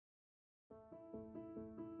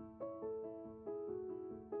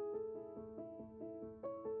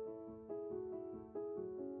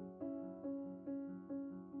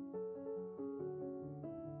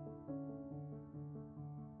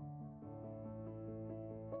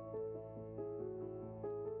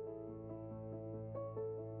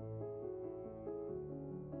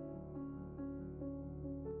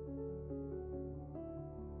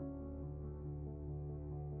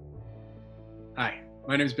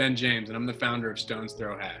My name is Ben James, and I'm the founder of Stone's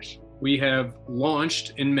Throw Hash. We have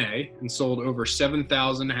launched in May and sold over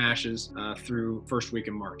 7,000 hashes through first week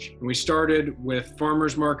in March. And we started with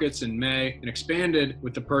farmers markets in May and expanded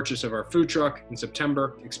with the purchase of our food truck in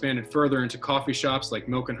September, expanded further into coffee shops like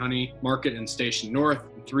Milk and Honey Market and Station North,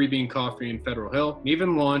 and Three Bean Coffee in Federal Hill, and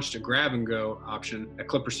even launched a grab and go option at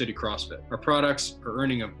Clipper City CrossFit. Our products are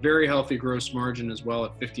earning a very healthy gross margin as well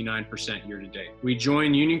at 59% year to date. We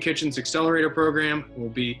joined Union Kitchen's Accelerator program. We'll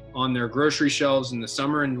be on their grocery shelves in the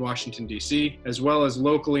summer in Washington, D.C., as well as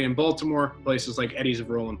locally in Baltimore, places like Eddie's of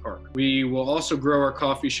Roland Park. We will also grow our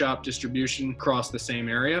coffee shop distribution across the same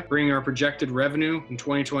area, bringing our projected revenue in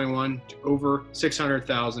 2021 to over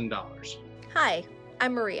 $600,000. Hi,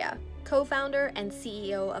 I'm Maria, co-founder and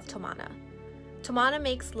CEO of Tomana. Tomana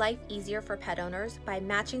makes life easier for pet owners by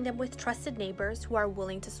matching them with trusted neighbors who are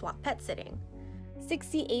willing to swap pet sitting.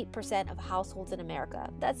 68% of households in America,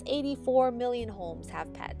 that's 84 million homes,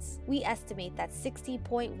 have pets. We estimate that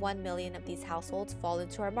 60.1 million of these households fall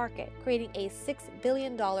into our market, creating a $6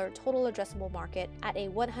 billion total addressable market at a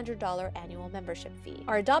 $100 annual membership fee.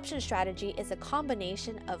 Our adoption strategy is a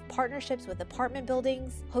combination of partnerships with apartment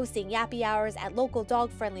buildings, hosting yappy hours at local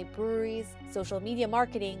dog-friendly breweries, social media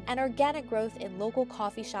marketing, and organic growth in local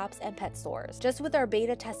coffee shops and pet stores. Just with our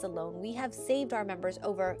beta test alone, we have saved our members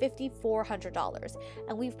over $5,400,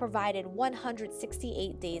 and we've provided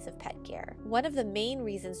 168 days of pet care. One of the main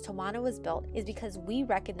reasons Tomana was built is because we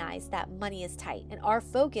recognize that money is tight, and our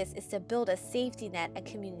focus is to build a safety net and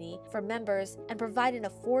community for members and provide an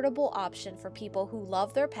affordable option for people who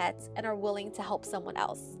love their pets and are willing to help someone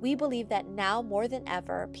else. We believe that now more than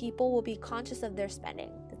ever, people will be conscious of their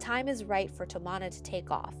spending. The time is right for Tomana to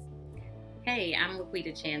take off. Hey, I'm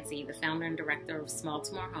Laquita Chansey, the founder and director of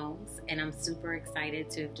Baltimore Homes, and I'm super excited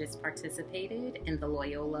to have just participated in the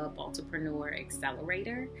Loyola Baltipreneurs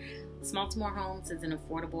Accelerator. Baltimore Homes is an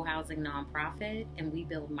affordable housing nonprofit, and we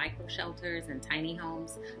build micro shelters and tiny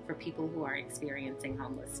homes for people who are experiencing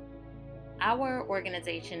homelessness. Our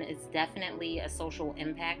organization is definitely a social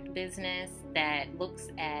impact business that looks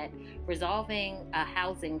at resolving a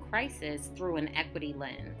housing crisis through an equity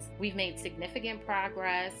lens. We've made significant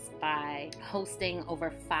progress by hosting over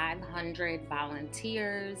 500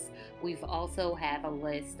 volunteers. We've also have a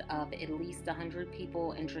list of at least 100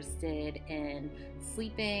 people interested in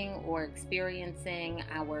sleeping or experiencing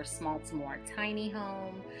our Baltimore tiny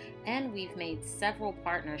home, and we've made several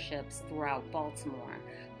partnerships throughout Baltimore.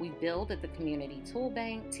 We build at the Community Tool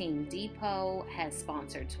Bank. Team Depot has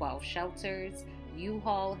sponsored 12 shelters.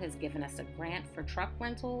 U-Haul has given us a grant for truck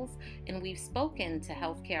rentals, and we've spoken to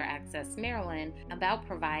Healthcare Access Maryland about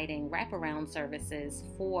providing wraparound services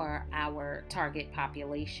for our target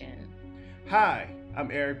population. Hi, I'm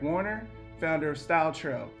Eric Warner, founder of Style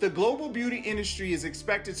Trail. The global beauty industry is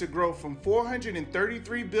expected to grow from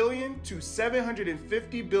 $433 billion to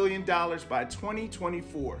 $750 billion by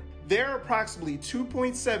 2024. There are approximately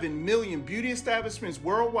 2.7 million beauty establishments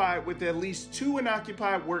worldwide with at least 2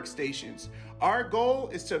 unoccupied workstations. Our goal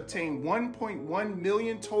is to obtain 1.1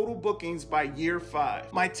 million total bookings by year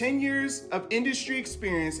 5. My 10 years of industry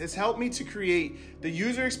experience has helped me to create the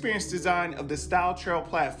user experience design of the Style Trail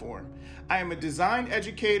platform. I am a design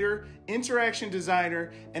educator, interaction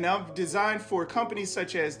designer, and I've designed for companies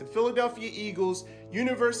such as the Philadelphia Eagles,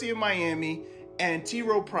 University of Miami, and T.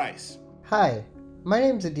 Rowe Price. Hi. My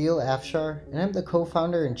name is Adil Afshar, and I'm the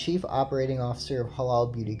co-founder and chief operating officer of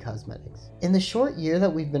Halal Beauty Cosmetics. In the short year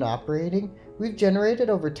that we've been operating, we've generated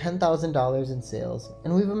over $10,000 in sales,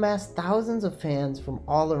 and we've amassed thousands of fans from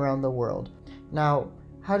all around the world. Now,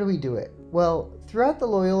 how do we do it? Well, throughout the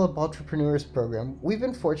Loyola Baltipreneurs program, we've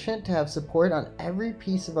been fortunate to have support on every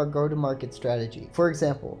piece of our go-to-market strategy. For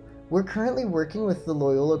example, we're currently working with the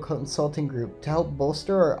Loyola Consulting Group to help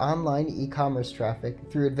bolster our online e-commerce traffic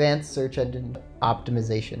through advanced search engine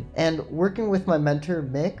optimization. And working with my mentor,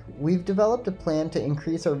 Mick, we've developed a plan to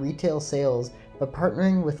increase our retail sales by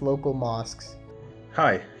partnering with local mosques.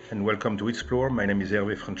 Hi, and welcome to Explore. My name is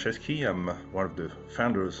Hervé Franceschi. I'm one of the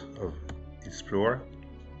founders of Explore.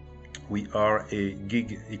 We are a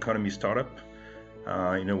gig economy startup.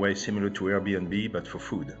 In a way similar to Airbnb, but for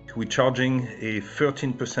food. We're charging a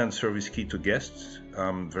 13% service fee to guests.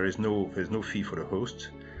 There's no fee for the host.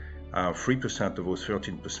 3% of those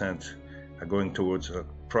 13% are going towards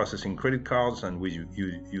processing credit cards, and we're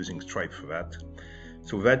using Stripe for that.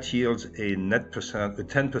 So that yields a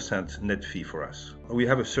 10% net fee for us. We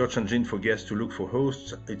have a search engine for guests to look for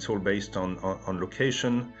hosts. It's all based on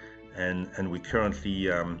location, and we're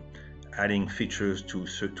currently adding features to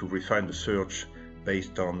refine the search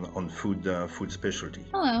based on food specialty.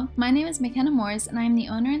 Hello, my name is McKenna Moores, and I am the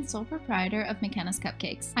owner and sole proprietor of McKenna's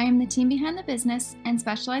Cupcakes. I am the team behind the business and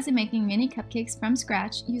specialize in making mini cupcakes from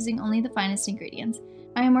scratch using only the finest ingredients.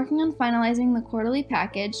 I am working on finalizing the quarterly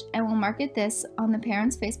package and will market this on the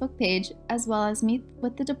parents' Facebook page, as well as meet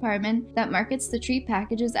with the department that markets the treat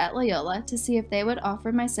packages at Loyola to see if they would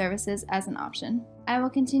offer my services as an option. I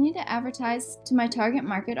will continue to advertise to my target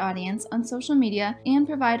market audience on social media and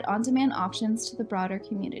provide on-demand options to the broader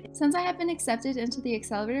community. Since I have been accepted into the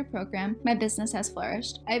Accelerator program, my business has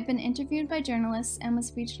flourished. I've been interviewed by journalists and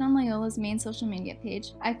was featured on Loyola's main social media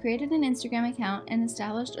page. I created an Instagram account and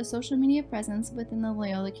established a social media presence within the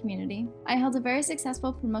Loyola community. I held a very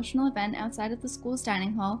successful promotional event outside of the school's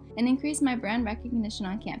dining hall and increased my brand recognition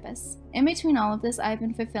on campus. In between all of this, I've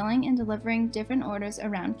been fulfilling and delivering different orders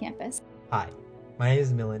around campus. Hi. My name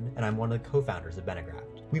is Millen, and I'm one of the co-founders of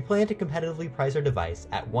Benegraft. We plan to competitively price our device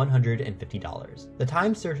at $150. The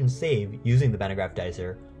time surgeons save using the Benegraft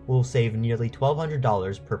dicer will save nearly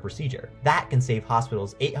 $1,200 per procedure. That can save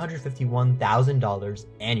hospitals $851,000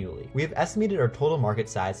 annually. We have estimated our total market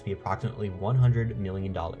size to be approximately $100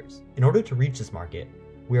 million. In order to reach this market,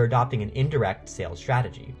 we are adopting an indirect sales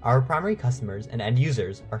strategy. Our primary customers and end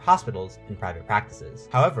users are hospitals and private practices.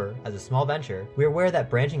 However, as a small venture, we are aware that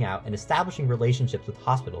branching out and establishing relationships with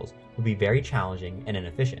hospitals will be very challenging and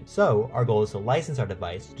inefficient. So, our goal is to license our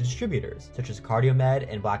device to distributors, such as CardioMed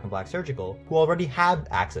and Black & Black Surgical, who already have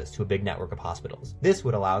access to a big network of hospitals. This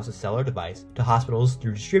would allow us to sell our device to hospitals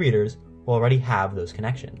through distributors who already have those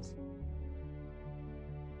connections.